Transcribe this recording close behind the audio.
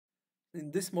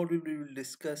In this module, we will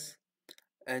discuss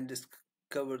and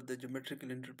discover the geometrical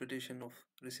interpretation of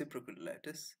reciprocal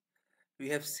lattice. We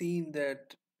have seen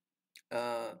that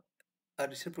uh, a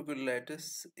reciprocal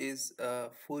lattice is a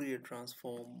Fourier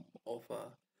transform of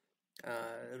a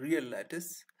real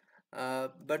lattice,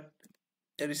 but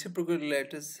a reciprocal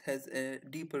lattice has a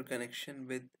deeper connection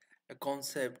with a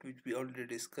concept which we already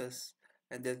discussed,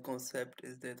 and that concept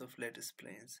is that of lattice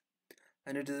planes.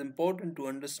 And it is important to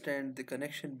understand the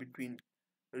connection between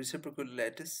reciprocal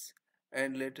lattice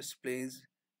and lattice planes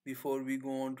before we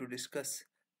go on to discuss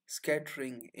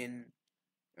scattering in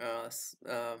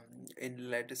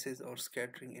lattices or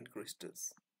scattering in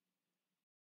crystals.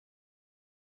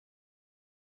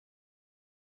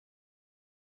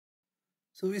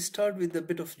 So we start with a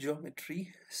bit of geometry.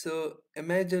 So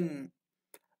imagine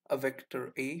a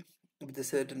vector A with a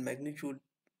certain magnitude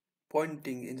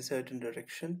pointing in a certain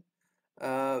direction,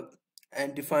 uh,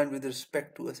 and defined with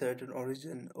respect to a certain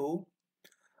origin O.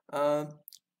 Uh,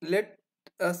 Let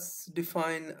us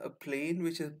define a plane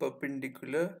which is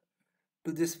perpendicular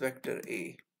to this vector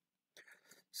A.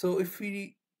 So if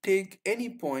we take any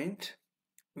point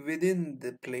within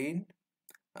the plane,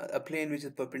 a plane which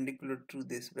is perpendicular to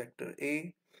this vector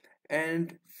A,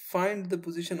 and find the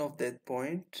position of that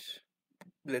point,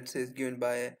 let's say is given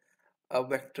by a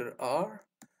vector R,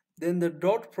 then the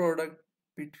dot product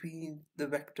between the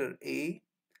vector A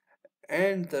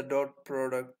and the dot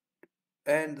product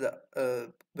and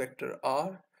the vector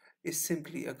R is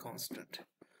simply a constant.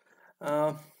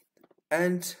 Uh,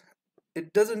 and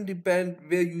it doesn't depend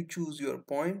where you choose your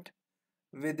point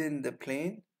within the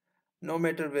plane, no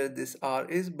matter where this R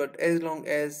is, but as long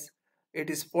as it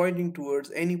is pointing towards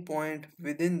any point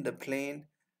within the plane,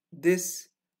 this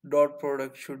dot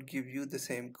product should give you the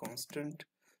same constant.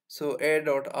 So A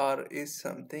dot R is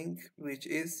something which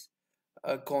is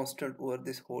a constant over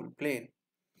this whole plane.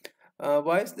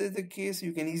 Why is this the case?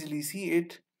 You can easily see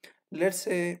it. Let's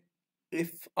say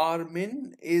if R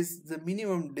min is the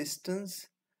minimum distance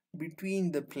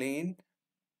between the plane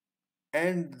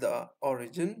and the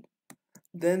origin,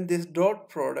 then this dot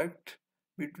product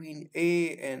between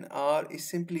A and R is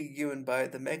simply given by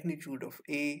the magnitude of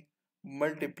A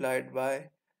multiplied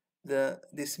by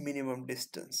this minimum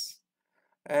distance.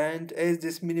 And as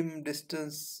this minimum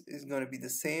distance is going to be the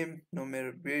same no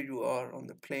matter where you are on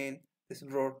the plane, this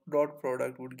dot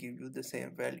product would give you the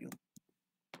same value.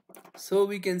 So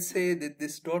we can say that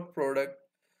this dot product,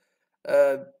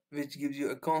 uh, which gives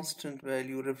you a constant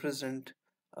value, represent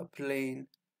a plane,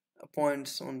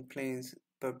 points on planes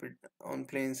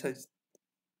such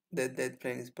that that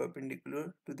plane is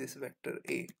perpendicular to this vector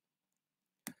A.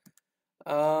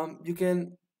 You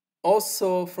can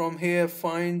also from here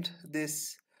find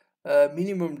this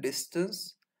minimum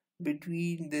distance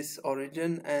between this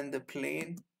origin and the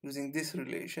plane using this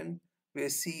relation, where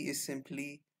C is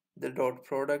simply the dot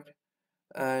product,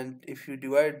 and if you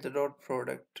divide the dot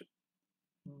product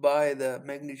by the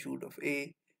magnitude of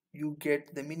A, you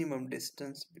get the minimum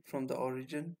distance from the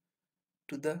origin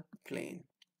to the plane.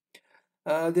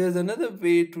 There's another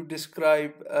way to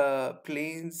describe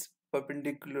planes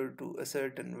perpendicular to a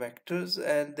certain vectors,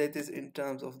 and that is in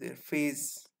terms of their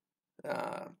phase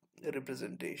uh,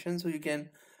 representation. So you can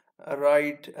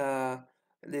write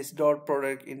this dot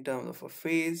product in terms of a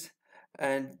phase,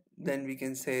 and then we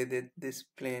can say that this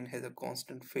plane has a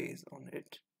constant phase on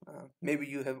it. Maybe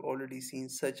you have already seen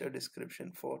such a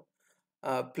description for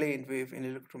plane wave in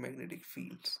electromagnetic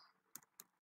fields.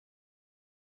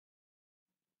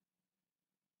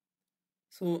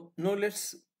 So now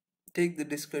let's take the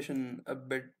discussion a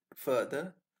bit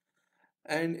further,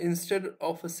 and instead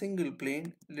of a single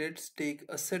plane, let's take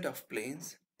a set of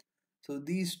planes. So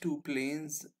these two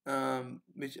planes,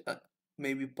 which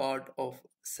may be part of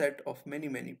set of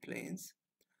many planes,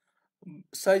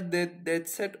 such that that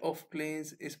set of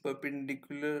planes is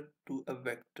perpendicular to a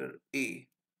vector A.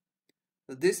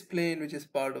 So this plane which is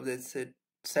part of that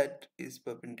set is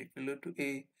perpendicular to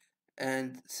A,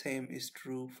 and same is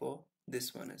true for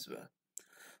this one as well.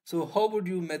 So how would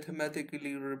you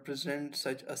mathematically represent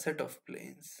such a set of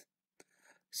planes?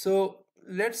 So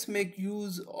let's make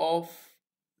use of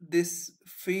this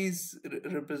phase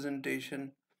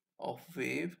representation of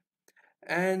wave,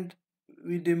 and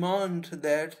we demand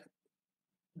that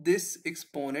this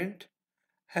exponent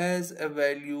has a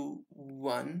value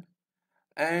 1,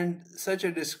 and such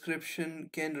a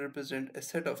description can represent a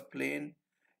set of plane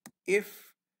if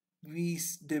we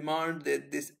demand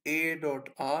that this A dot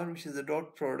R, which is the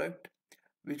dot product,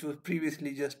 which was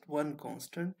previously just one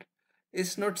constant,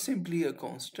 is not simply a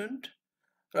constant,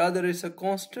 rather it's a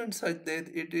constant such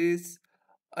that it is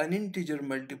an integer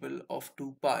multiple of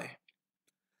 2 pi.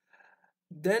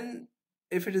 Then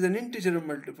if it is an integer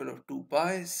multiple of 2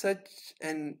 pi, such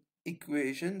an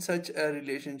equation, such a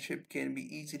relationship can be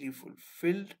easily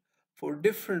fulfilled for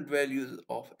different values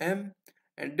of m,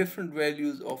 and different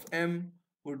values of m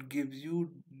would give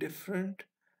you different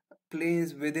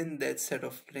planes within that set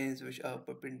of planes which are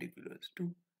perpendicular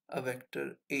to a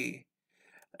vector A.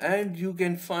 And you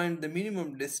can find the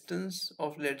minimum distance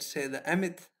of, let's say, the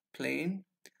mth plane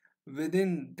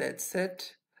within that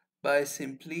set by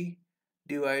simply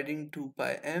dividing 2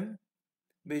 pi m,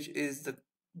 which is the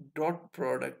dot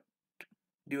product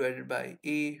divided by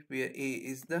a, where a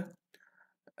is the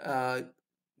uh,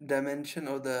 dimension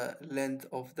or the length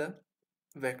of the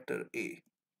vector A.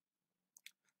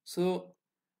 So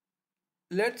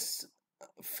let's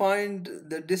find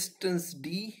the distance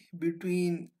d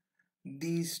between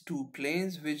these two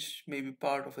planes, which may be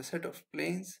part of a set of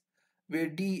planes, where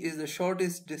d is the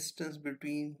shortest distance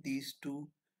between these two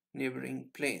neighboring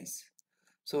planes.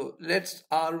 So let's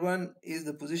r1 is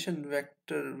the position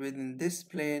vector within this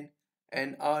plane,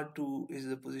 and r2 is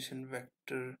the position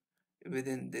vector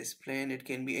within this plane. It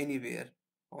can be anywhere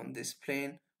on this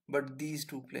plane, but these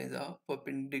two planes are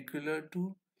perpendicular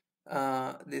to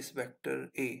this vector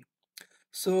A.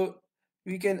 So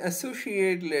we can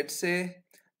associate, let's say,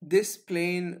 this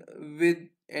plane with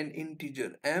an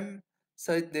integer m,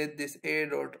 such that this a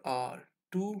dot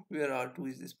r2, where r2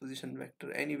 is this position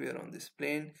vector anywhere on this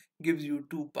plane, gives you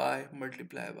 2 pi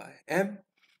multiplied by m.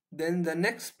 Then the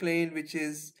next plane, which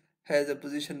is has a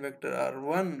position vector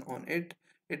r1 on it,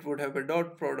 it would have a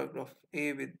dot product of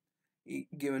a with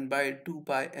given by 2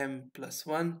 pi m plus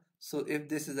 1. So if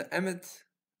this is the mth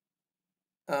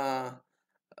uh,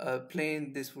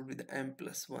 plane, this would be the m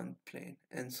plus 1 plane,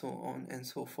 and so on and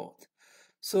so forth.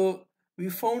 So we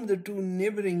found the two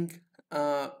neighboring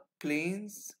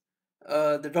planes,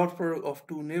 the dot product of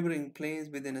two neighboring planes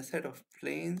within a set of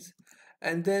planes,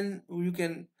 and then you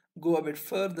can go a bit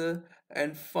further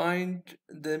and find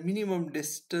the minimum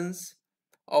distance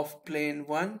of plane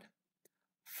 1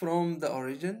 from the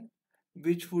origin,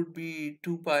 which would be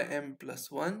 2 pi m plus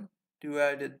 1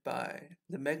 divided by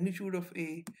the magnitude of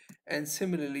A. And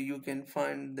similarly, you can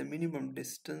find the minimum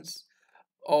distance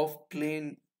of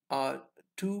plane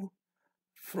R2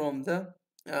 from the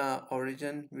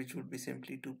origin, which would be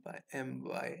simply 2 pi m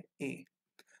by A.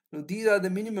 Now these are the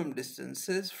minimum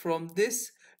distances. From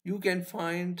this you can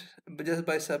find, just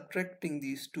by subtracting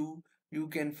these two, you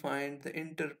can find the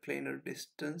interplanar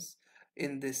distance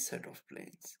in this set of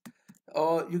planes.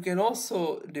 Or you can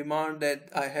also demand that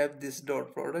I have this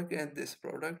dot product and this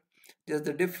product. Just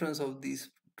the difference of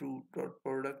these two dot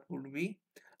product would be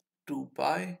 2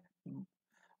 pi.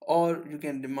 Or you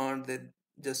can demand that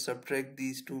just subtract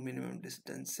these two minimum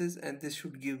distances, and this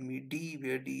should give me d,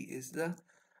 where d is the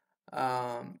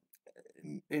um,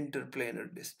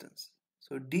 interplanar distance.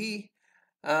 So d,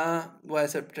 by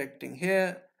subtracting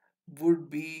here, would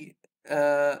be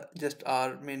just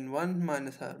r min 1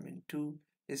 minus r min 2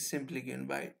 is simply given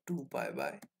by 2 pi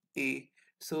by a.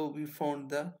 So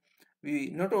we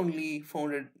not only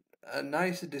found a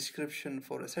nice description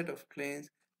for a set of planes,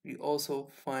 we also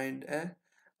find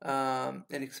an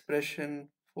expression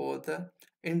for the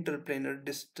interplanar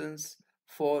distance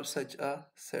for such a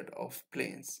set of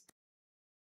planes.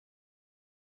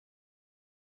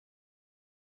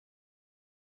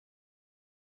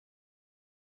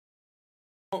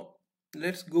 Now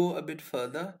let's go a bit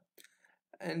further,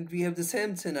 and we have the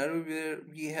same scenario where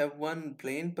we have one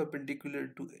plane perpendicular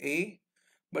to A,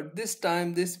 but this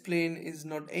time this plane is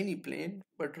not any plane,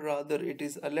 but rather it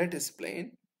is a lattice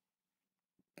plane,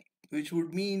 which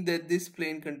would mean that this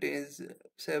plane contains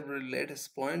several lattice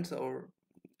points,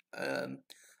 um,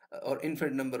 or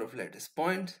infinite number of lattice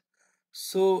points.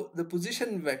 So the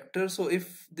position vector, so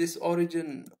if this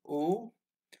origin O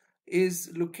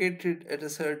is located at a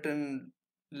certain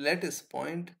lattice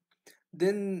point,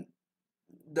 then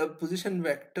the position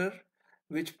vector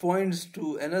which points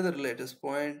to another lattice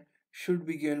point should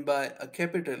be given by a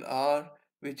capital R,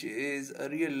 which is a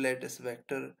real lattice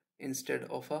vector instead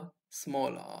of a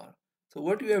small r. So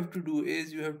what you have to do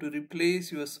is you have to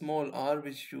replace your small r,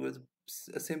 which was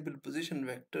a simple position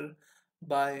vector,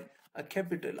 by a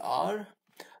capital R,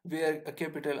 where a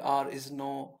capital R is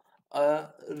now a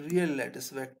real lattice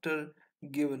vector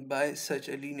given by such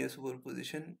a linear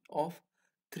superposition of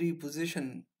three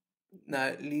position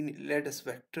lattice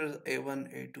vectors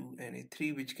a1, a2, and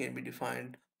a3, which can be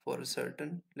defined for a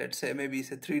certain, let's say maybe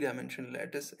it's a three-dimensional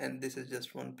lattice, and this is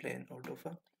just one plane out of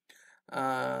a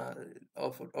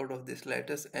out of this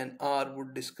lattice, and R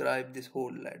would describe this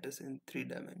whole lattice in 3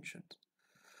 dimensions.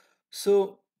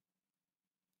 So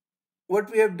what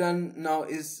we have done now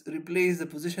is replace the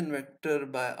position vector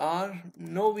by r.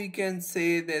 Now we can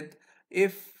say that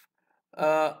if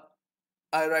uh,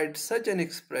 I write such an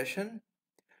expression,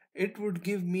 it would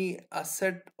give me a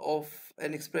set of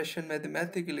an expression,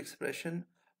 mathematical expression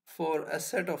for a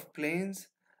set of planes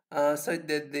such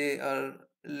that they are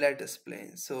lattice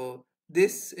planes. So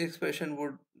this expression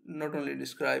would not only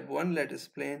describe one lattice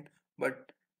plane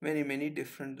but many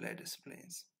different lattice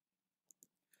planes.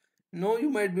 Now you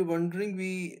might be wondering,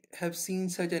 we have seen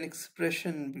such an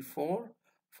expression before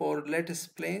for lattice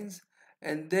planes,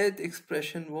 and that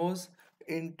expression was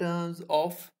in terms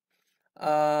of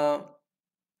uh,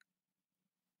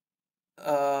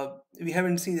 we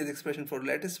haven't seen that expression for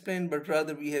lattice plane, but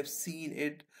rather we have seen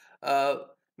it uh,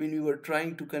 when we were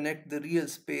trying to connect the real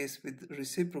space with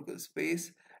reciprocal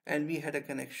space, and we had a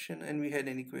connection and we had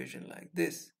an equation like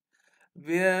this,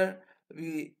 where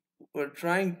we were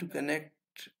trying to connect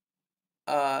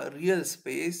a real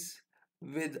space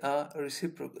with a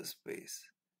reciprocal space.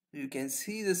 You can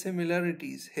see the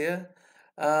similarities here.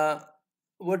 Uh,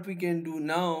 what we can do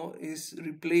now is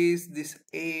replace this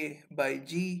A by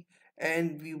G,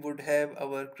 and we would have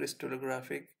our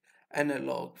crystallographic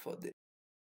analog for this.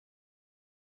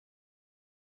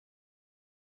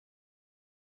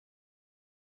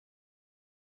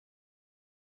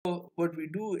 So what we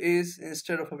do is,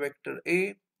 instead of a vector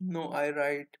A, no, I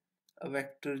write a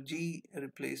vector G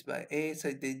replaced by A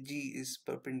such that G is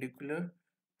perpendicular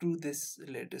to this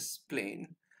lattice plane,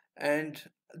 and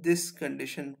this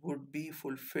condition would be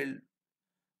fulfilled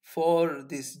for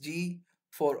this G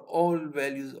for all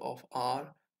values of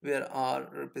R, where R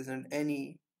represent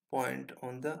any point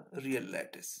on the real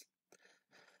lattice.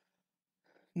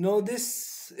 Now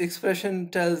this expression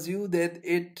tells you that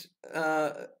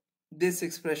this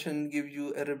expression gives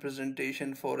you a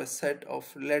representation for a set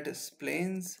of lattice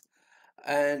planes,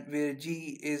 and where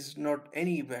G is not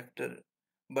any vector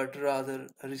but rather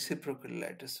a reciprocal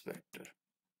lattice vector.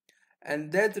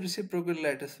 And that reciprocal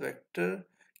lattice vector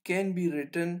can be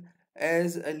written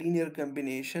as a linear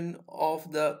combination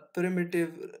of the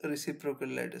primitive reciprocal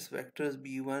lattice vectors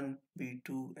b1,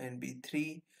 b2 and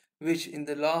b3, which in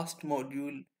the last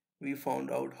module we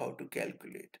found out how to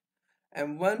calculate.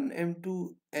 m1,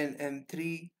 m2 and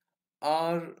m3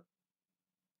 are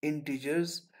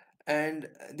integers, and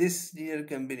this linear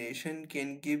combination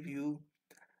can give you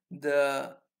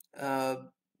the uh,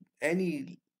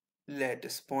 any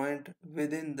lattice point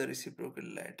within the reciprocal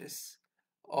lattice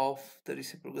of the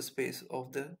reciprocal space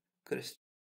of the crystal.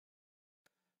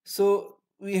 So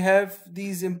we have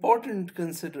these important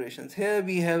considerations. Here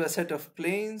we have a set of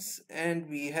planes and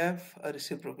we have a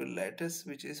reciprocal lattice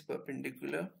which is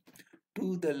perpendicular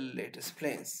to the lattice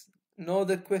planes. Now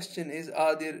the question is,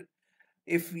 are there,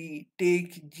 if we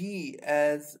take G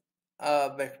as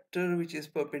a vector which is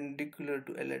perpendicular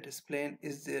to a lattice plane,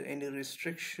 is there any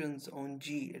restrictions on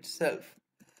G itself?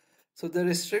 So the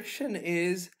restriction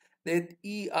is that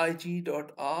eig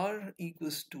dot r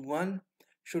equals to 1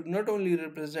 should not only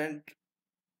represent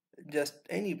just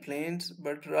any planes,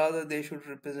 but rather they should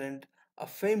represent a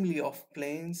family of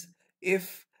planes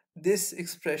if this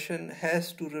expression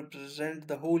has to represent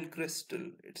the whole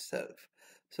crystal itself.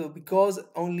 So because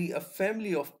only a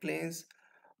family of planes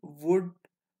would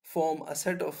form a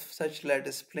set of such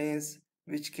lattice planes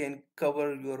which can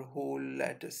cover your whole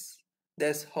lattice.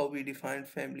 That's how we define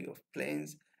family of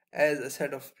planes, as a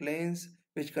set of planes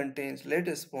which contains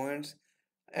lattice points,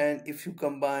 and if you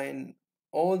combine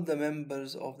all the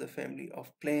members of the family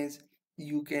of planes,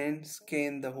 you can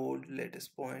scan the whole lattice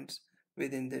points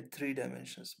within the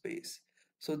three-dimensional space.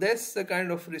 So that's the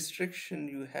kind of restriction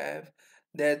you have,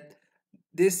 that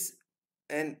this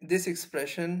this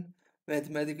expression,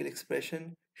 mathematical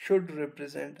expression, should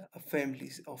represent a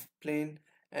family of plane.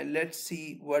 And let's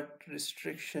see what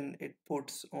restriction it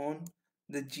puts on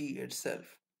the G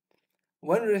itself.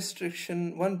 One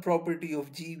restriction, one property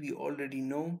of G we already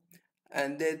know,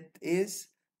 and that is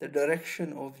the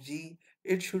direction of G.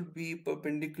 It should be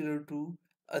perpendicular to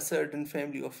a certain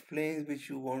family of planes which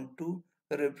you want to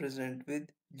represent with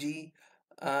G.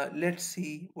 Let's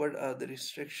see what are the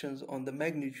restrictions on the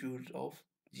magnitude of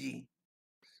G.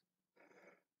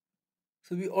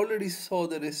 So we already saw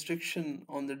the restriction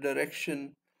on the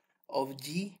direction of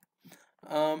G.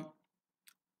 Um,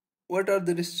 what are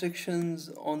the restrictions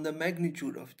on the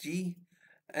magnitude of G?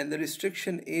 And the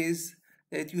restriction is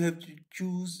that you have to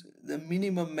choose the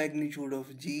minimum magnitude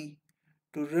of G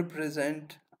to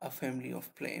represent a family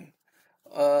of plane.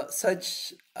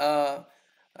 Such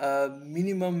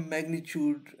minimum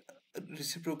magnitude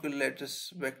reciprocal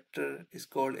lattice vector is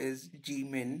called as G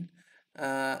min.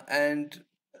 And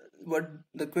what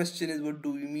the question is, what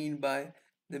do we mean by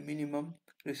the minimum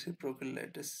reciprocal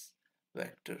lattice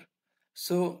vector.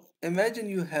 So imagine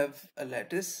you have a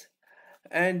lattice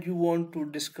and you want to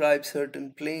describe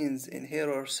certain planes in here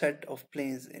or set of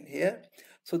planes in here.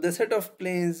 So the set of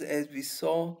planes, as we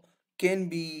saw, can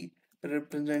be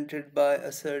represented by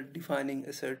a defining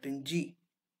a certain G.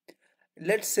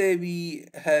 Let's say we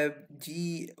have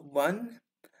G1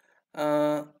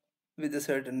 uh, with a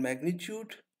certain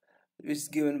magnitude, which is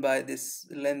given by this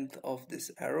length of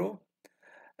this arrow,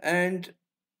 and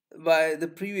by the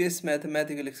previous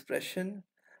mathematical expression,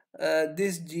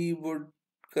 this G would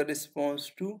correspond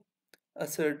to a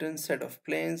certain set of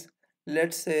planes.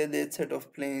 Let's say that set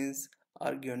of planes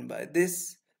are given by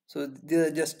this. So they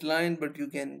are just line, but you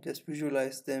can just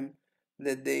visualize them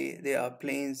that they are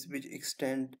planes which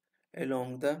extend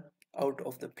along the out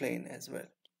of the plane as well.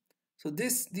 So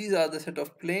these are the set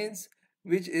of planes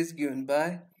which is given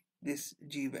by this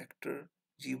G vector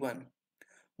G1.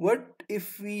 What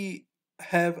if we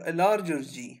have a larger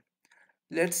G?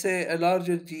 Let's say a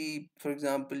larger G, for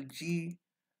example, G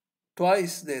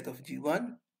twice that of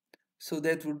G1. So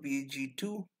that would be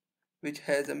G2, which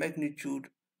has a magnitude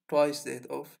twice that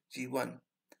of G1.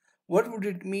 What would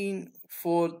it mean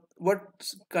for what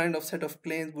kind of set of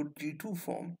planes would G2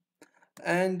 form?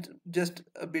 And just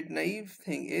a bit naive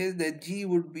thing is that G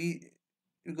would be,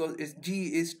 because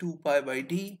G is 2 pi by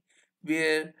D,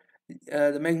 where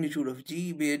the magnitude of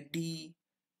G, where D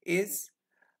is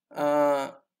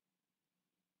uh,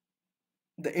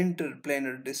 the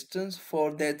interplanar distance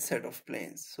for that set of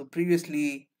planes. So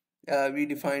previously we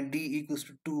defined D equals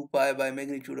to 2 pi by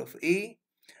magnitude of A,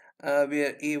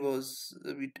 where A was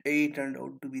A turned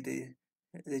out to be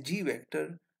the G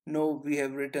vector. Now we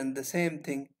have written the same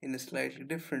thing in a slightly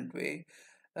different way,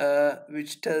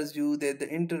 which tells you that the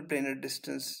interplanar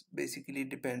distance basically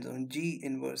depends on G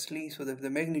inversely. So that if the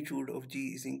magnitude of G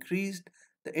is increased,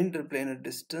 the interplanar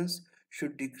distance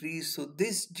should decrease. So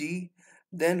this G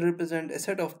then represent a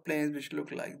set of planes which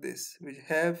look like this, which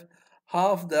have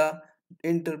half the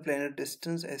interplanar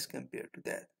distance as compared to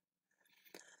that.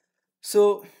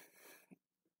 So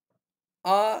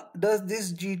does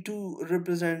this G2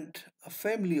 represent a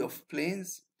family of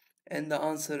planes? And the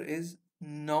answer is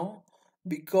no,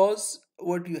 because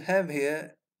what you have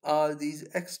here are these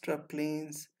extra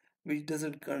planes which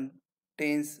doesn't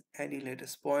contains any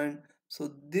lattice point.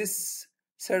 So this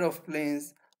set of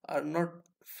planes are not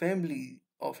family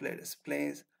of lattice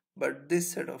planes, but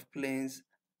this set of planes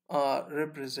are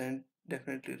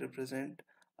definitely represent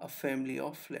a family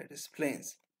of lattice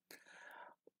planes.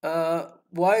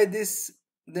 Why this?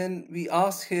 Then we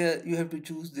ask here, you have to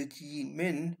choose the G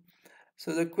min.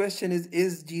 So the question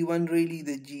is G1 really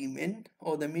the G min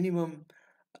or the minimum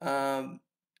um,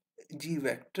 G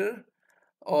vector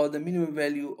or the minimum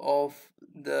value of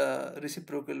the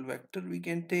reciprocal vector we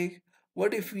can take?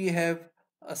 What if we have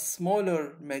a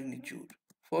smaller magnitude?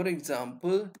 For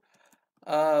example,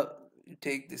 you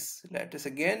take this lattice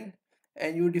again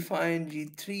and you define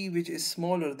G3 which is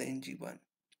smaller than G1.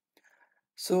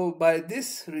 So by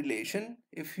this relation,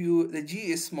 if the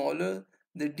G is smaller,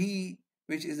 the D,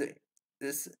 which is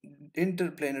this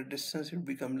interplanar distance, will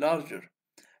become larger,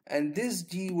 and this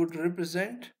G would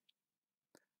represent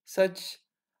such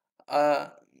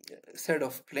a set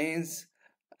of planes.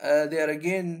 There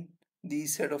again,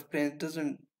 these set of planes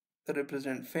doesn't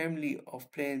represent family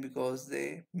of plane because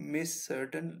they miss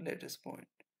certain lattice point.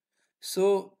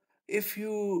 So if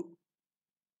you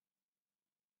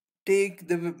take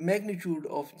the magnitude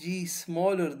of G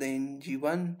smaller than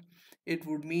G1, it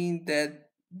would mean that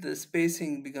the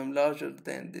spacing become larger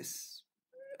than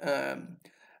um,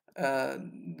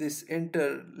 this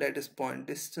inter lattice point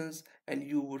distance, and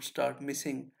you would start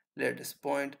missing lattice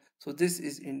point. So this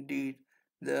is indeed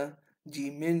the G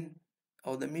min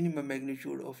or the minimum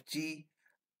magnitude of G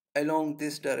along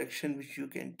this direction which you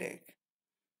can take.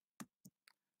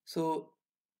 So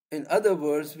in other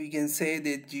words, we can say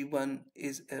that G1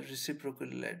 is a reciprocal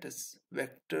lattice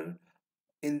vector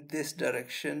in this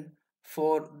direction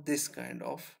for this kind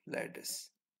of lattice.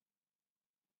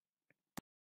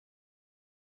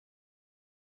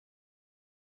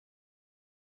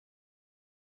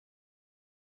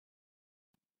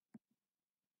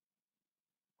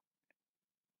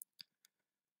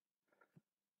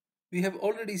 We have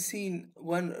already seen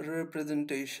one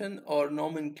representation or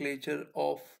nomenclature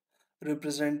of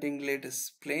representing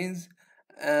lattice planes,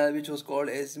 which was called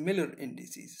as Miller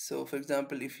indices. So for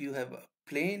example, if you have a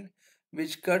plane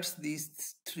which cuts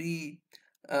these three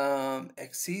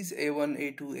axes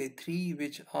A1, A2, A3,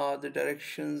 which are the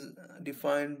directions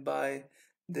defined by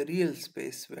the real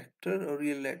space vector or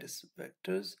real lattice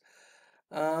vectors,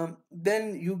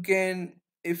 then you can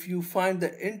if you find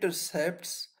the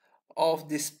intercepts of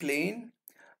this plane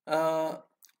uh,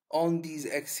 on these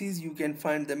axes, you can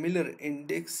find the Miller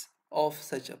index of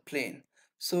such a plane.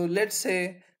 So let's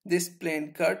say this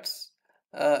plane cuts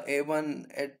A1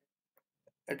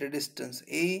 at a distance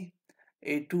A,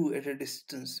 A2 at a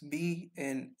distance B,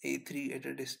 and A3 at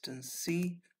a distance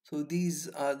C. So these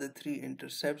are the three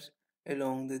intercepts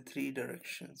along the three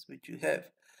directions which you have.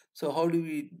 So how do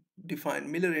we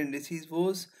define Miller indices?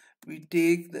 Was we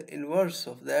take the inverse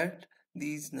of that,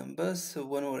 these numbers, so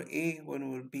 1 over A, 1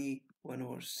 over B, 1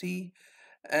 over C,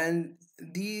 and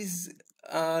these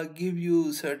give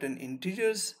you certain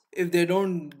integers. If they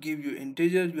don't give you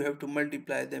integers, you have to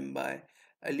multiply them by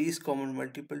a least common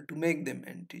multiple to make them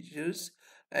integers.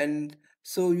 And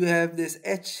so you have this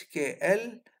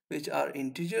HKL, which are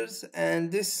integers,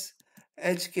 and this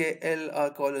HKL are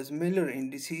called as Miller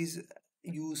indices,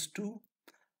 used to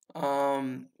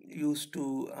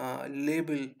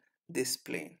label this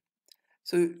plane.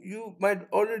 So you might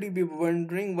already be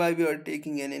wondering why we are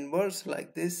taking an inverse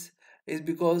like this, is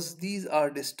because these are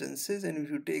distances, and if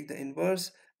you take the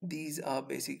inverse, these are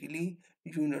basically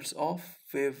units of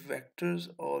wave vectors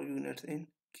or units in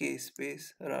k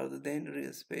space rather than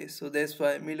real space. So that's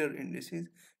why Miller indices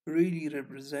really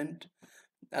represent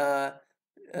uh,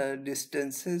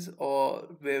 distances or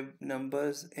wave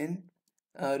numbers in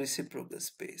reciprocal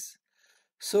space.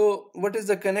 So what is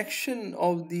the connection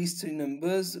of these three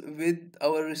numbers with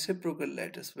our reciprocal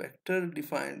lattice vector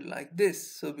defined like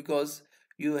this? So because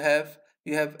you have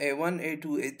a1, a2,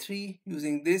 a3,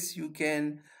 using this you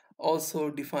can also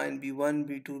define b1,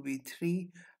 b2, b3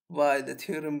 by the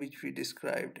theorem which we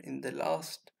described in the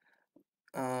last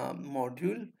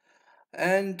module.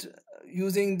 And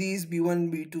using these b1,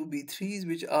 b2, b3s,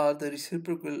 which are the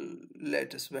reciprocal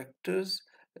lattice vectors,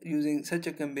 using such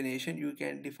a combination you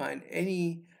can define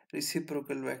any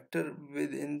reciprocal vector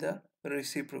within the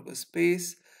reciprocal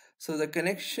space. So the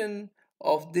connection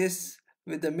of this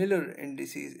with the Miller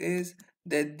indices is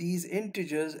that these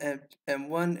integers m1,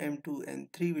 m2,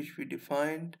 and 3, which we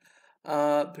defined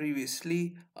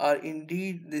previously, are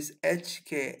indeed this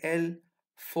HKL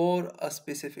for a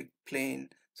specific plane.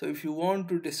 So if you want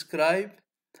to describe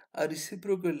a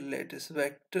reciprocal lattice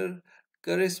vector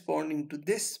corresponding to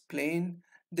this plane,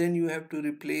 then you have to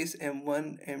replace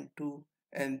m1, m2,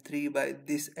 and 3 by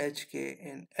this hk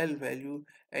and l value,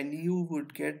 and you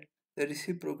would get the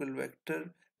reciprocal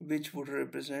vector which would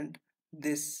represent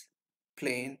this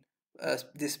plane,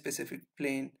 this specific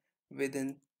plane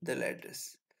within the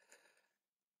lattice.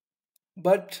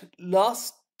 But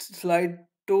last slide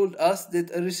told us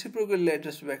that a reciprocal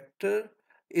lattice vector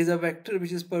is a vector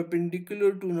which is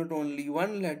perpendicular to not only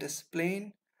one lattice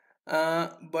plane,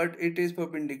 but it is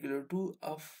perpendicular to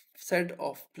a set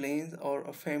of planes or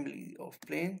a family of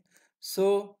planes.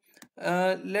 So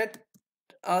let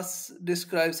us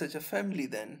describe such a family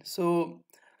then. So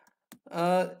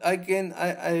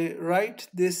I write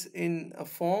this in a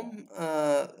form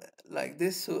like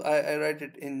this. So I write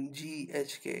it in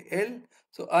GHKL.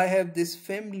 So I have this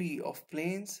family of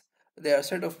planes. There are a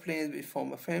set of planes which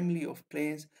form a family of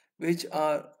planes which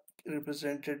are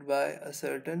represented by a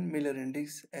certain Miller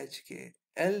index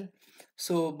HKL.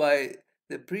 So by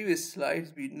the previous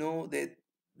slides we know that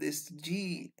this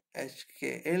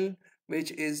GHKL,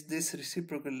 which is this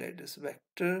reciprocal lattice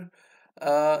vector,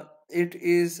 it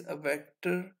is a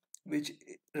vector which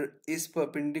is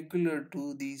perpendicular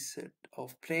to these set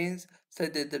of planes,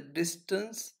 such that the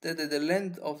distance, that the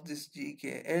length of this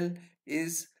GKL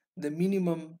is the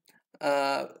minimum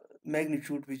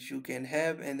magnitude which you can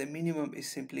have, and the minimum is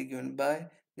simply given by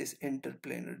this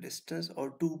interplanar distance,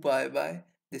 or 2 pi by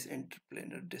this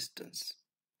interplanar distance.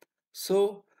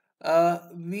 So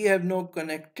we have now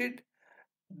connected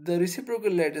the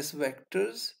reciprocal lattice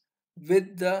vectors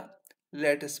with the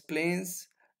lattice planes,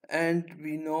 and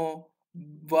we know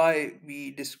why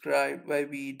we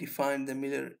define the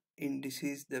Miller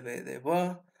indices the way they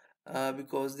were,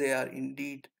 because they are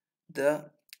indeed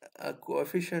the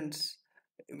coefficients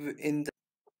in the.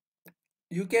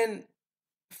 You can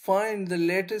find the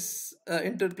lattice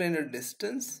interplanar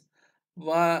distance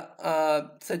via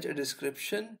such a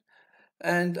description,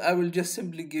 and I will just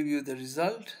simply give you the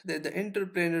result that the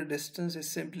interplanar distance is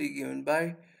simply given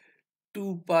by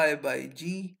 2 pi by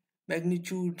g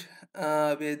magnitude,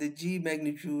 where the g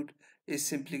magnitude is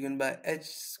simply given by h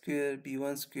square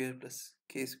b1 square plus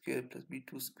k square plus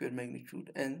b2 square magnitude,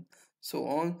 and so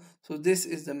on. So this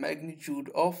is the magnitude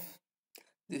of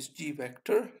this g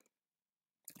vector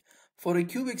for a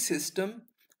cubic system,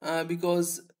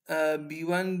 because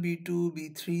b1, b2,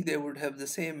 b3, they would have the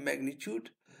same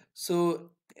magnitude.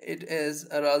 So it is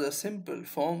a rather simple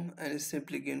form and is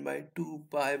simply given by 2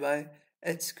 pi by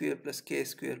h square plus k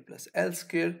square plus l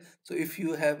square. So if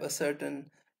you have a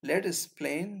certain lattice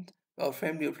plane or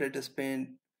family of lattice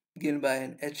plane given by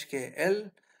an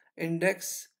HKL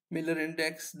index, Miller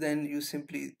index, then you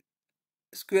simply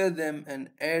square them and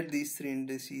add these three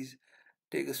indices,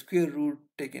 take a square root,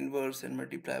 take inverse and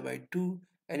multiply by 2,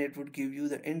 and it would give you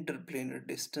the interplanar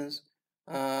distance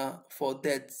for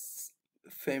that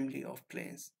family of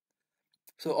planes.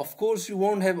 So of course you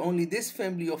won't have only this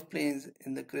family of planes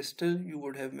in the crystal, you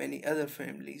would have many other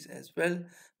families as well,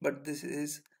 but this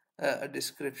is a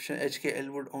description. HKL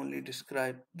would only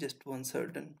describe just one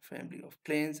certain family of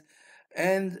planes,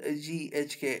 and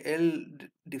GHKL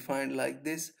defined like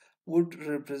this would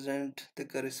represent the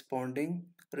corresponding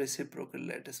reciprocal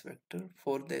lattice vector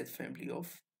for that family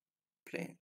of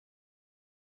plane.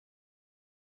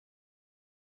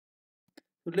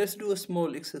 So let's do a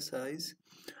small exercise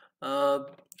uh,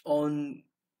 on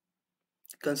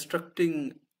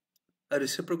constructing a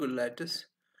reciprocal lattice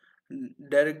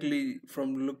directly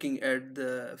from looking at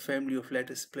the family of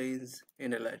lattice planes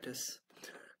in a lattice.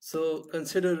 So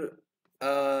consider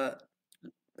uh,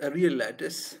 a real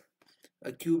lattice,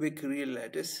 a cubic real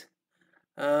lattice.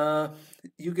 Uh,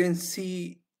 you can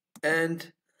see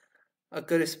and a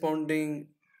corresponding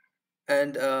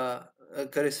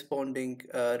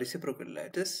reciprocal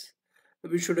lattice,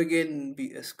 which should again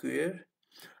be a square.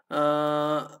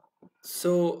 Uh,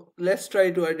 so let's try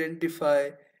to identify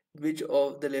which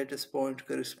of the lattice point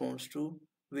corresponds to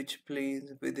which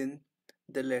planes within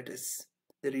the lattice,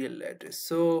 the real lattice.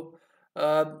 So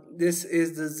this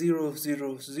is the 0,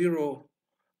 0, 0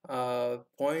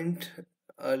 point,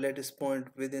 lattice point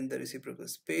within the reciprocal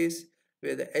space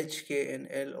where the h, k, and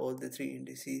l, all the three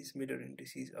indices, Miller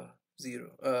indices, are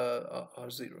zero. Are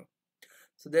zero.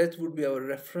 So that would be our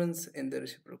reference in the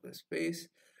reciprocal space,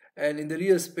 and in the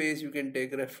real space you can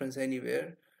take reference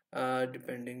anywhere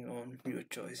depending on your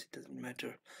choice, it doesn't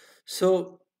matter.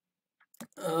 So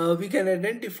we can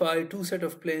identify two set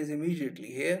of planes immediately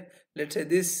here. Let's say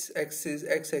this axis,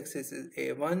 x-axis is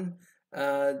a1,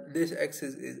 this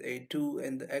axis is a2,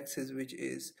 and the axis which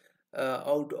is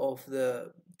out of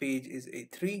the page is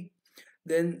a3.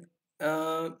 Then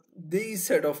these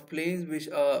set of planes which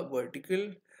are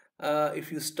vertical,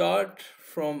 if you start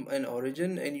from an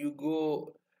origin and you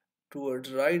go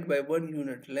towards right by 1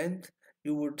 unit length,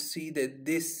 you would see that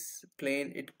this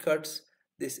plane, it cuts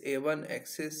this a1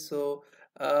 axis. So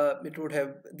it would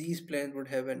have, these planes would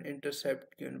have an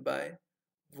intercept given by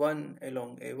 1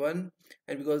 along a1,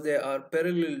 and because they are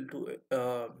parallel to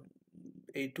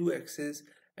a2 axis,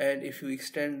 and if you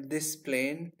extend this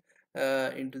plane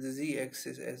into the z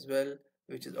axis as well,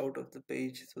 which is out of the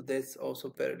page, so that's also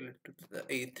parallel to the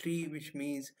a3, which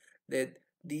means that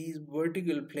these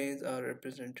vertical planes are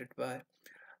represented by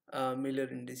Miller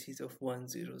indices of 1,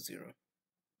 0, 0.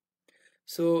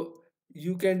 So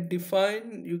you can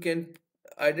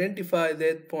identify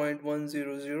that point 1,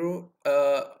 0, 0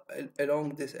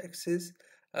 along this axis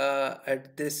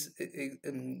at this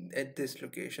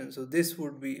location. So this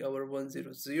would be our 1,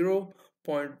 0, 0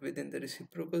 point within the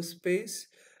reciprocal space,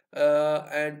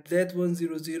 and that 1,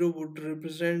 0, 0 would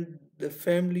represent the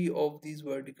family of these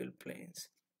vertical planes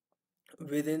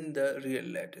within the real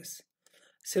lattice.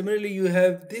 Similarly, you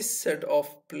have this set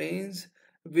of planes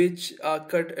which are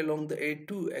cut along the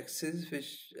A2 axis,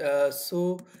 which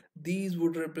so these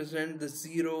would represent the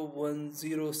 0, 1,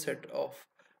 0 set of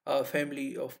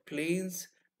family of planes,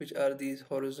 which are these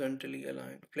horizontally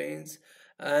aligned planes,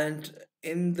 and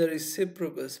in the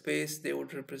reciprocal space they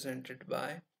would represent it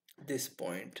by this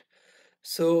point.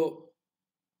 So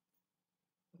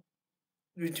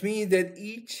which means that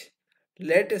each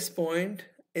lattice point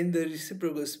in the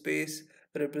reciprocal space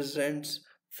represents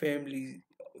family,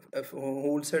 a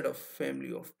whole set of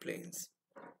family of planes,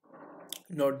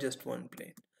 not just one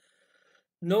plane.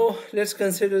 Now let's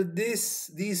consider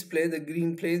these planes, the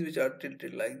green planes, which are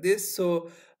tilted like this. So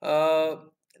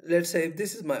let's say if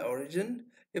this is my origin,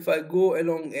 if I go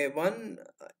along a1,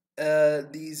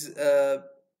 these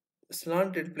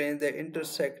slanted planes, they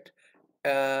intersect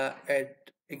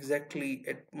at exactly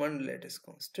at one lattice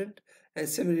constant, and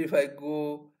similarly if I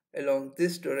go along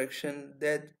this direction,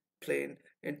 that plane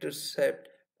intercept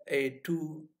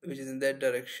a2 which is in that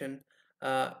direction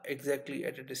exactly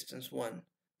at a distance 1.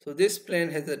 So this plane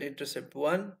has an intercept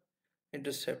 1,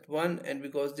 and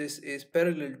because this is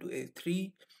parallel to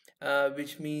a3,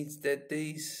 which means that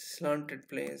these slanted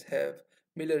planes have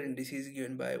Miller indices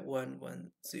given by 1,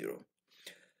 1, 0.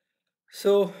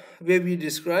 So where we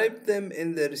describe them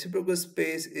in the reciprocal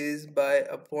space is by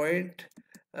a point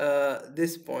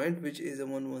this point, which is a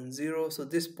 110. So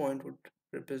this point would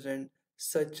represent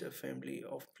such a family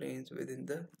of planes within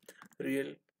the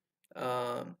real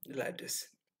lattice.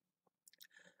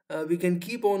 We can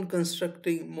keep on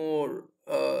constructing more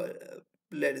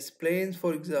lattice planes.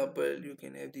 For example, you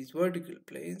can have these vertical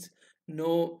planes.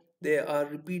 No, they are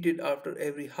repeated after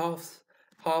every half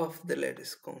the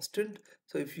lattice constant.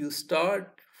 So if you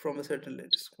start from a certain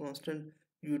lattice constant,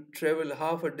 you travel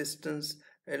half a distance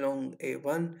along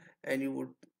a1 and you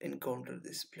would encounter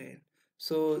this plane.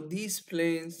 So these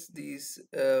planes, these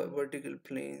vertical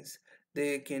planes,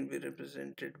 they can be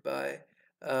represented by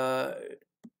uh,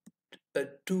 a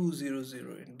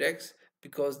 200 index,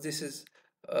 because this is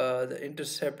the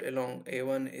intercept along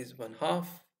a1 is 1/2,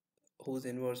 whose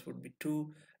inverse would be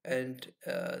 2, and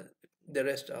the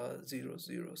rest are 0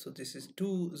 0. So this is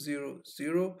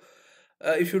 200.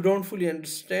 If you don't fully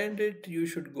understand it, you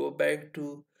should go back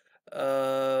to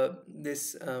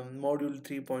this module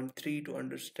 3.3 to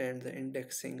understand the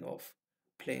indexing of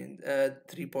planes,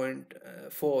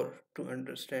 3.4 to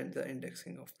understand the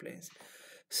indexing of planes.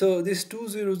 So this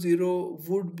 200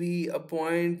 would be a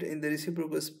point in the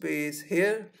reciprocal space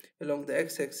here along the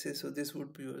x-axis. So this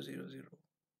would be your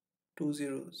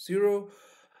 200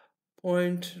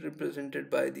 point, represented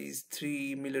by these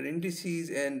three Miller indices,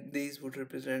 and these would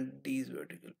represent these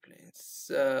vertical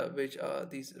planes, which are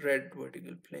these red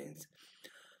vertical planes.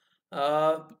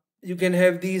 Uh, you can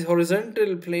have these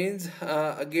horizontal planes,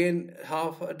 again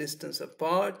half a distance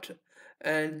apart,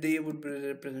 and they would be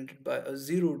represented by a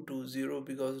 0 2 0,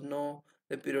 because now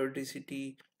the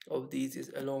periodicity of these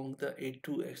is along the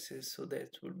a2 axis. So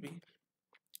that would be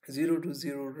 0 2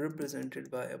 0 represented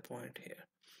by a point here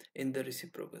in the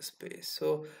reciprocal space.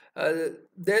 So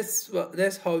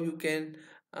that's how you can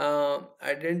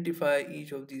identify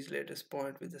each of these lattice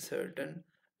point with a certain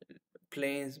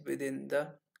planes within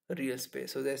the real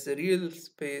space. So that's the real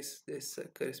space, this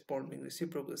corresponding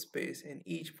reciprocal space, and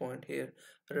each point here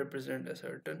represent a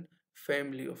certain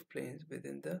family of planes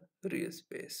within the real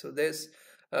space. So there's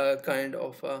kind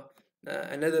of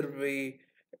another way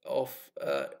of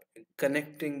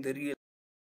connecting the real.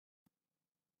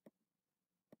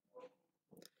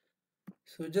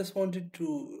 So just wanted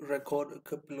to record a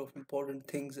couple of important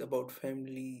things about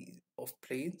family of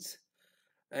planes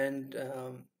and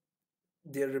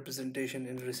their representation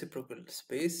in reciprocal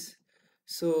space.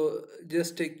 So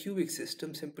just a cubic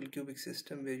system, simple cubic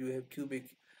system, where you have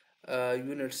cubic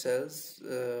unit cells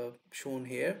shown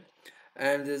here,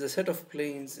 and there's a set of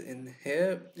planes in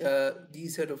here.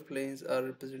 These set of planes are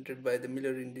represented by the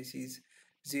Miller indices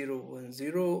 0 1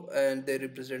 0, and they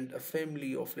represent a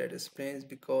family of lattice planes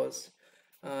because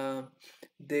uh,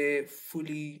 they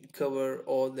fully cover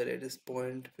all the lattice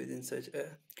point within such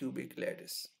a cubic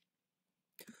lattice.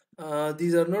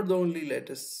 These are not the only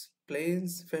lattice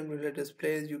planes, family lattice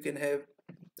planes. You can have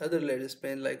other lattice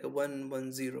plane like a 1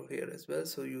 1 0 here as well.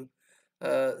 So you,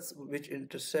 which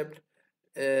intercept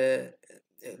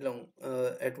along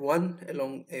at 1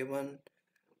 along a1,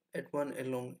 at 1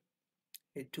 along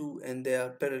a2, and they are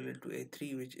parallel to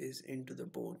a3, which is into the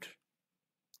board.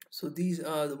 So these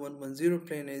are the 1 1 0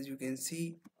 plane. As you can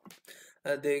see,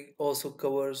 they also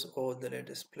covers all the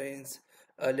lattice planes,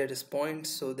 lattice points.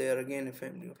 So they are again a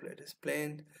family of lattice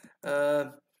plane.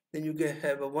 uh, then you can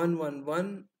have a 1 1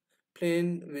 1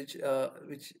 plane, which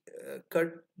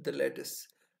cut the lattice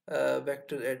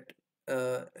vector at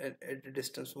the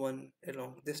distance 1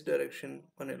 along this direction,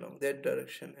 1 along that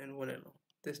direction, and 1 along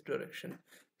this direction.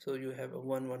 So you have a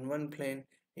 1 1 1 plane.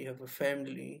 You have a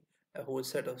family, a whole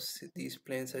set of these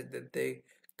planes that they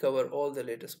cover all the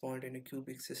lattice point in a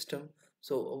cubic system.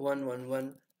 So 1 1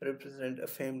 1 represent a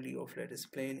family of lattice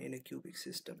plane in a cubic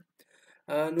system.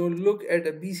 Now look at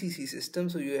a BCC system.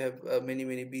 So you have many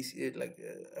BC, like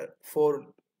four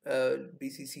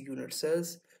BCC unit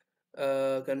cells,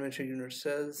 conventional unit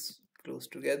cells close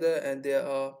together, and there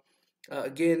are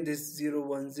again this 0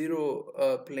 1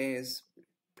 0 planes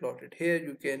plotted here.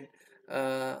 You can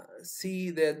see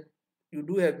that you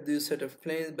do have this set of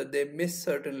planes, but they miss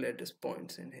certain lattice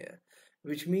points in here,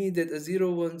 which means that a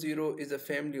 0 1 0 is a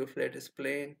family of lattice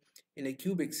plane in a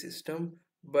cubic system,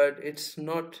 but it's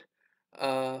not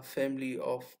a family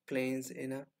of planes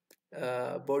in a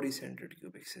body-centered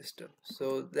cubic system.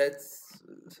 So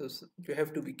so you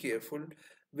have to be careful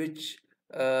which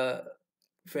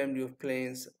family of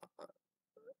planes,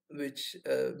 which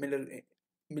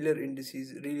Miller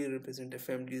indices really represent a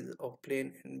family of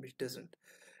plane and which doesn't.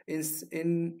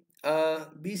 In a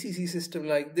BCC system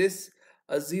like this,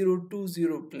 a 0 2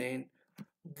 0 plane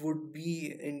would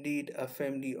be indeed a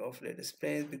family of lattice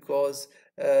planes, because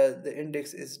the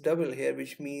index is double here,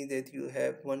 which means that you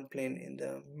have one plane in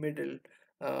the middle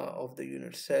of the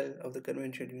unit cell, of the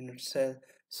conventional unit cell.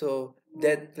 So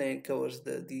that plane covers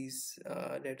these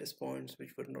lattice points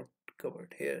which were not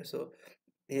covered here. So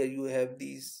here you have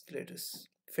these lattice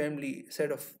family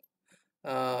set of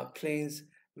planes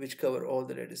which cover all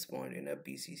the lattice point in a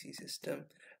BCC system,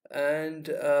 and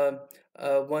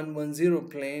 110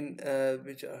 plane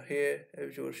which are here,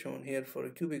 which were shown here for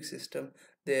a cubic system.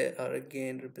 They are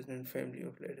again represent family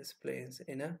of lattice planes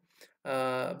in a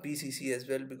BCC as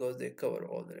well, because they cover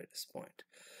all the lattice point.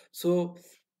 So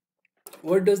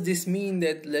what does this mean?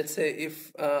 That let's say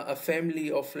if a family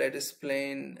of lattice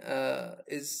plane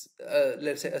is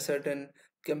let's say a certain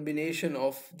combination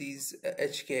of these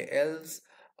HKLs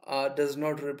does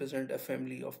not represent a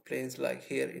family of planes, like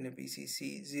here in a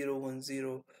BCC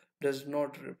 010 does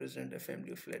not represent a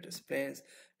family of lattice planes.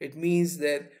 It means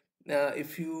that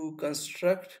if you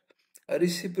construct a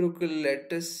reciprocal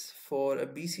lattice for a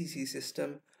BCC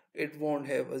system, it won't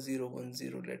have a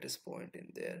 010 lattice point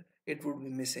in there. It would be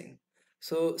missing.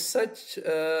 So such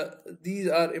these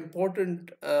are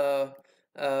important uh,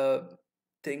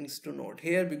 things to note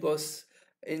here, because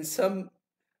in some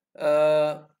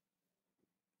uh,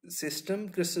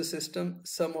 crystal system,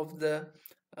 some of the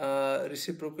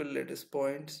reciprocal lattice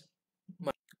points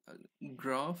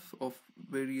graph of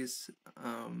various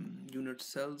unit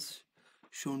cells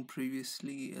shown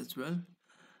previously as well,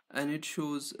 and it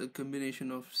shows a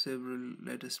combination of several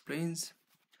lattice planes.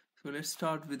 So let's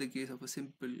start with the case of a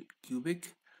simple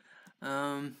cubic.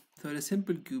 So in a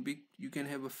simple cubic, you can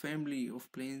have a family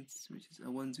of planes, which is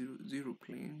a 100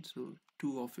 plane. So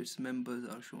two of its members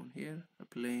are shown here, a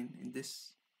plane in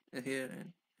this here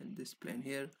and this plane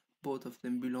here. Both of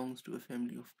them belongs to a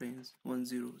family of planes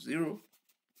 100.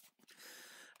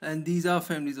 And these are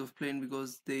families of plane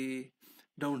because they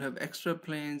don't have extra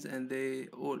planes, and they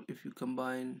all, if you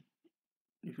combine,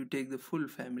 if you take the full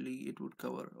family, it would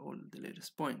cover all the lattice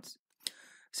points.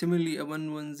 Similarly, a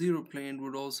 110 plane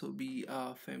would also be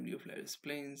a family of lattice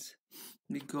planes,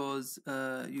 because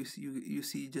you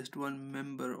see just one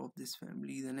member of this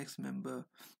family. The next member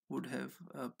would have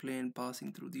a plane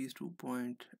passing through these 2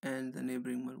 points, and the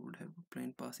neighboring one would have a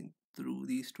plane passing through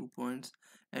these 2 points,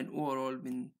 and overall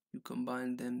when you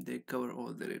combine them, they cover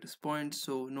all the lattice points,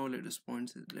 so no lattice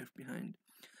points is left behind.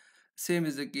 Same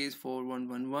is the case for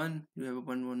 111. You have a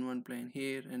 111 plane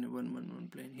here and a 111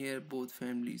 plane here, both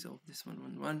families of this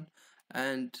 111,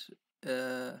 and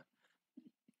you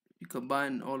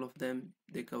combine all of them,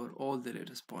 they cover all the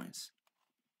lattice points.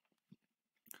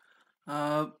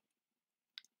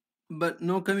 But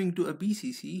now coming to a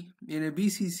BCC, in a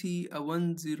BCC, a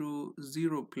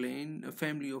 100 plane, a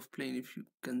family of plane, if you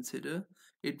consider,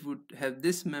 it would have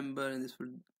this member and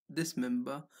this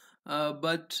member,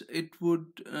 but it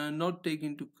would not take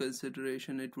into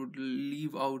consideration, it would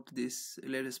leave out this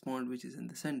lattice point which is in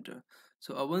the center.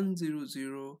 So a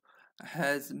 100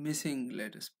 has missing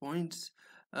lattice points,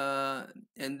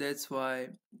 and that's why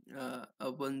a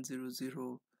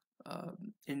 100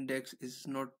 index is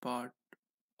not part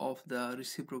of the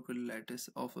reciprocal lattice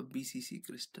of a BCC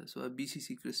crystal. So a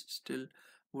BCC crystal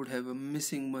would have a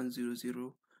missing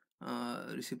 100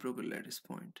 reciprocal lattice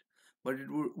point, but it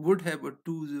would have a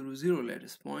 200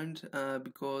 lattice point,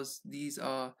 because these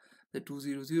are the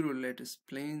 200 lattice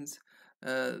planes,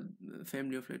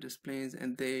 family of lattice planes,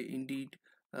 and they indeed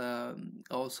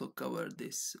also cover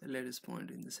this lattice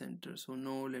point in the center, so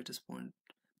no lattice point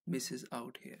misses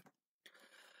out here.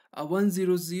 A 100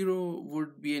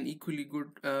 would be an equally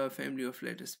good family of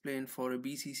lattice plane for a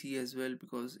BCC as well,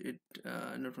 because it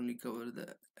not only covers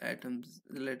the atoms,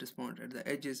 the lattice point at the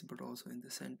edges, but also in the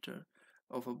center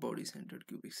of a body-centered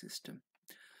cubic system.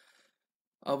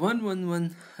 A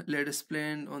 111 lattice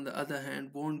plane, on the other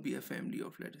hand, won't be a family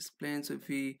of lattice planes. So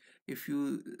if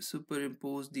you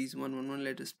superimpose these 111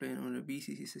 lattice plane on a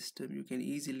BCC system, you can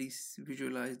easily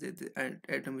visualize that the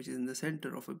atom which is in the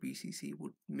center of a BCC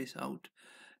would miss out,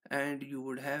 and you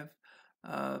would have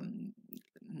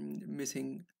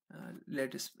missing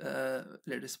lattice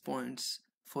points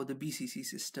for the BCC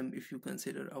system if you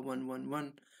consider a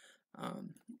 111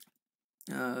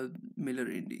 Miller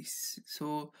indices.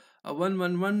 So a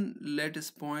 111 lattice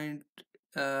point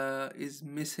is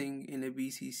missing in a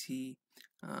BCC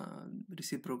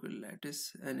reciprocal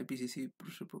lattice, and a BCC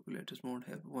reciprocal lattice won't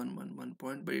have 111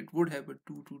 point, but it would have a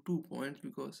 222 points,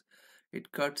 because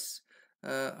it cuts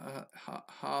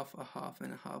half, a half,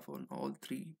 and a half on all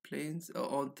three planes,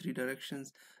 all three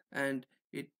directions, and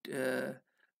it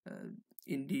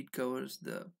indeed covers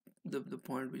the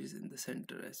point which is in the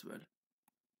center as well.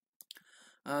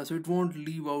 So it won't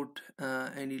leave out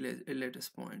any lattice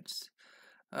points.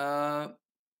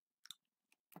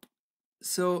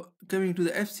 So coming to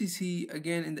the FCC,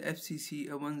 again in the FCC,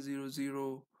 a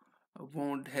 100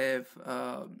 won't have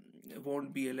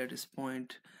won't be a lattice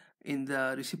point in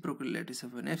the reciprocal lattice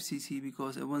of an FCC,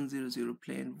 because a 100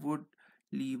 plane would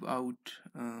leave out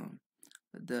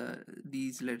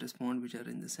these lattice points which are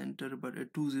in the center, but a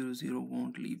 200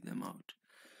 won't leave them out.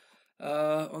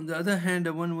 On the other hand,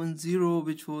 a 110,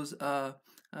 which was a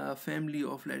family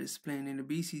of lattice plane in a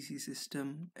BCC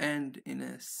system and in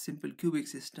a simple cubic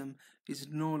system, is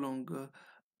no longer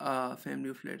a family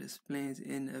of lattice planes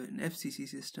in an FCC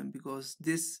system, because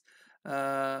this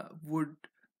would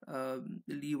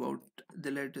leave out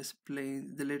the lattice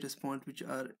plane, the lattice point which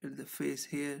are in the face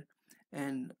here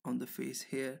and on the face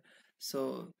here.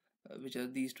 So which are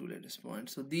these two lattice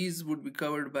points. So these would be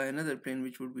covered by another plane,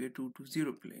 which would be a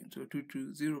 220 plane. So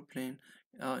 220 plane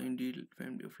are indeed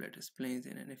family of lattice planes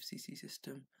in an FCC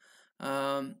system.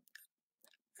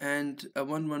 And a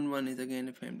 111 is again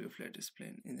a family of lattice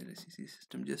plane in the FCC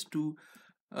system. Just to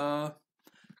uh,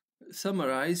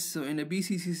 summarize, so in a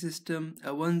BCC system,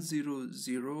 a 100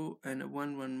 and a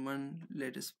 111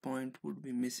 lattice point would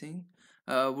be missing,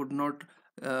 would not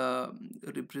uh,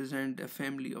 represent a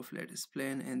family of lattice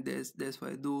plane, and that's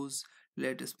why those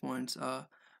lattice points are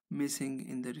missing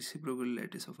in the reciprocal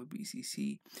lattice of a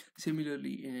BCC.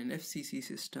 Similarly, in an FCC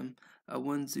system, a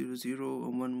 100, a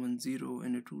 110,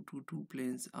 and a 222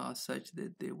 planes are such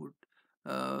that they would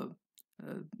uh,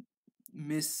 uh,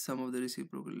 miss some of the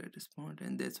reciprocal lattice point,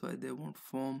 and that's why they won't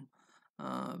form,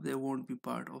 they won't be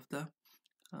part of the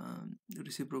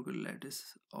reciprocal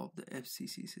lattice of the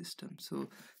FCC system. So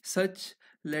such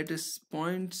lattice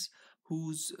points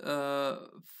whose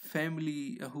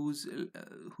family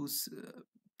whose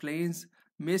planes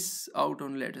miss out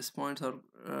on lattice points, or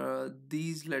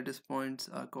these lattice points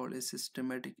are called as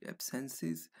systematic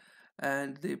absences,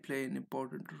 and they play an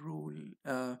important role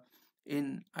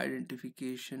in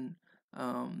identification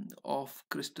of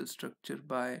crystal structure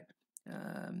by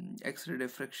X-ray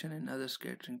diffraction and other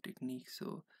scattering techniques.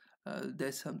 So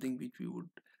that's something which we would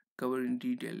cover in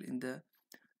detail in the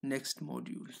next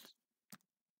modules.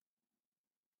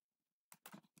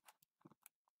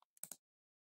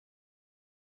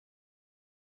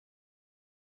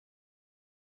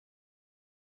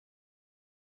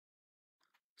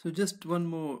 So just one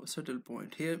more subtle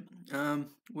point here.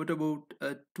 What about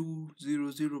a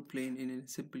 200 plane in a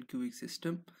simple cubic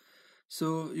system?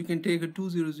 So you can take a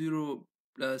 200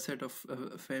 set of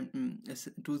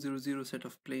 200 set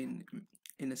of plane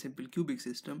in a simple cubic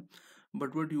system,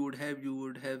 but what you would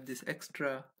have this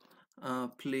extra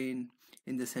plane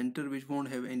in the center which won't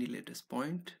have any lattice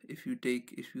point. If you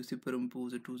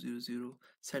superimpose a 200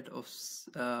 set of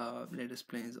lattice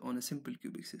planes on a simple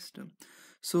cubic system,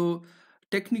 so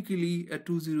technically a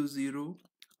 200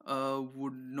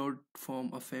 would not form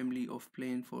a family of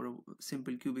plane for a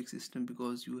simple cubic system,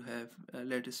 because you have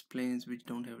lattice planes which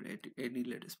don't have any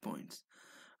lattice points.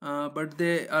 But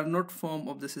they are not form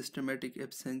of the systematic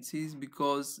absences,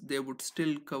 because they would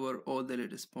still cover all the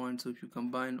lattice points. So if you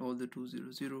combine all the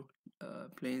 200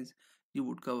 planes, you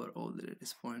would cover all the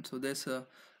lattice points. So that's a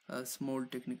small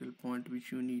technical point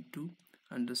which you need to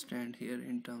understand here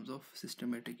in terms of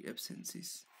systematic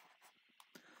absences.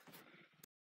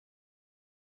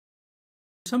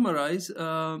 Summarize,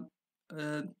 uh,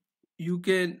 you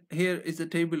can, here is a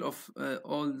table of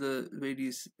all the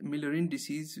various Miller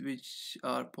indices which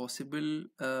are possible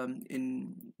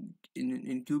in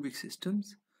cubic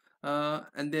systems,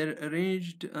 and they're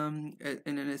arranged in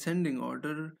an ascending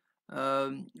order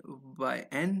by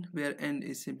n, where n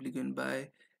is simply given by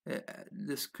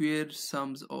the square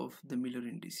sums of the Miller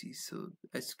indices. So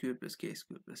s square plus k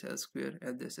square plus l square,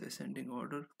 and this ascending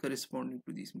order corresponding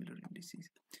to these Miller indices.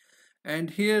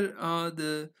 And here are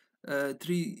the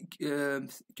three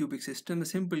cubic system: a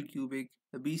simple cubic,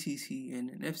 a BCC,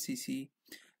 and an FCC.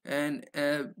 And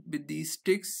with these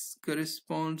ticks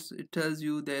corresponds, it tells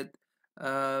you that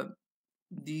uh,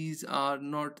 these are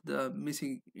not the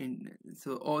missing in.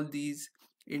 So all these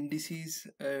indices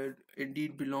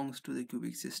indeed belongs to the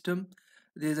cubic system.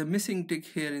 There's a missing tick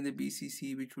here in the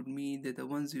BCC, which would mean that the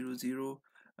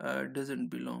 100 doesn't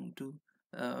belong to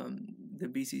the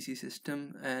BCC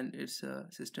system, and it's a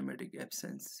systematic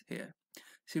absence here.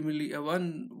 Similarly, a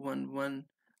 111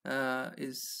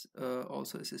 is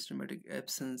also a systematic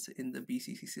absence in the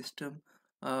BCC system,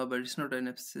 but it's not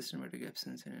a systematic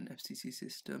absence in an FCC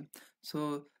system.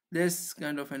 So there's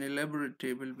kind of an elaborate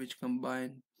table which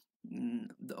combine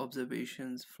the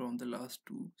observations from the last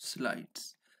two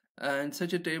slides, and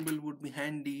such a table would be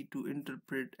handy to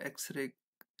interpret X-ray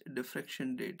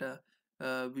diffraction data,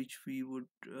 which we would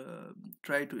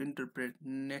try to interpret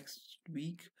next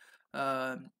week.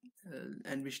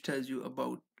 and which tells you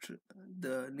about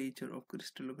the nature of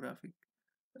crystallographic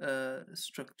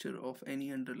structure of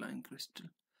any underlying crystal.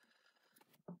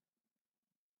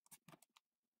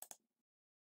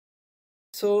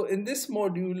 So in this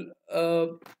module,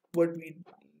 what we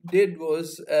did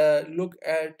was look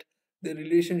at the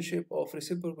relationship of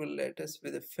reciprocal lattice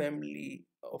with a family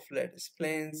of lattice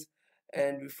planes,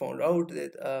 and we found out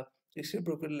that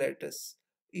reciprocal lattice,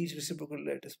 each reciprocal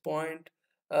lattice point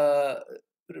uh,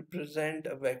 represent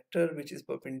a vector which is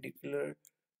perpendicular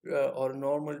or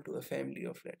normal to a family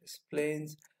of lattice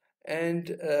planes,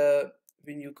 and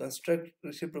when you construct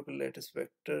reciprocal lattice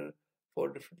vector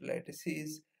for different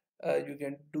lattices, you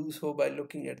can do so by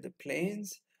looking at the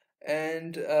planes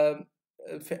and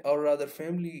or rather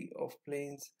family of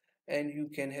planes, and you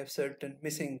can have certain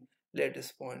missing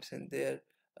lattice points in there,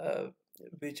 uh,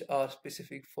 which are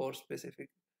specific for specific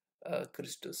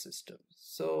crystal systems.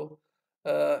 So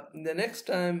the next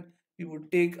time we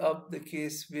would take up the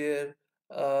case where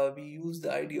we use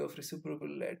the idea of reciprocal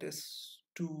lattice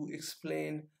to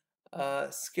explain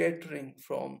scattering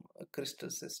from a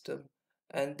crystal system,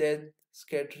 and that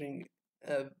scattering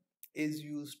uh, is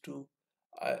used to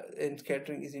and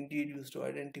scattering is indeed used to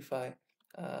identify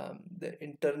the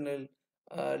internal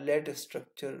lattice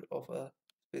structure of a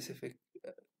specific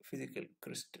physical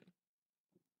crystal.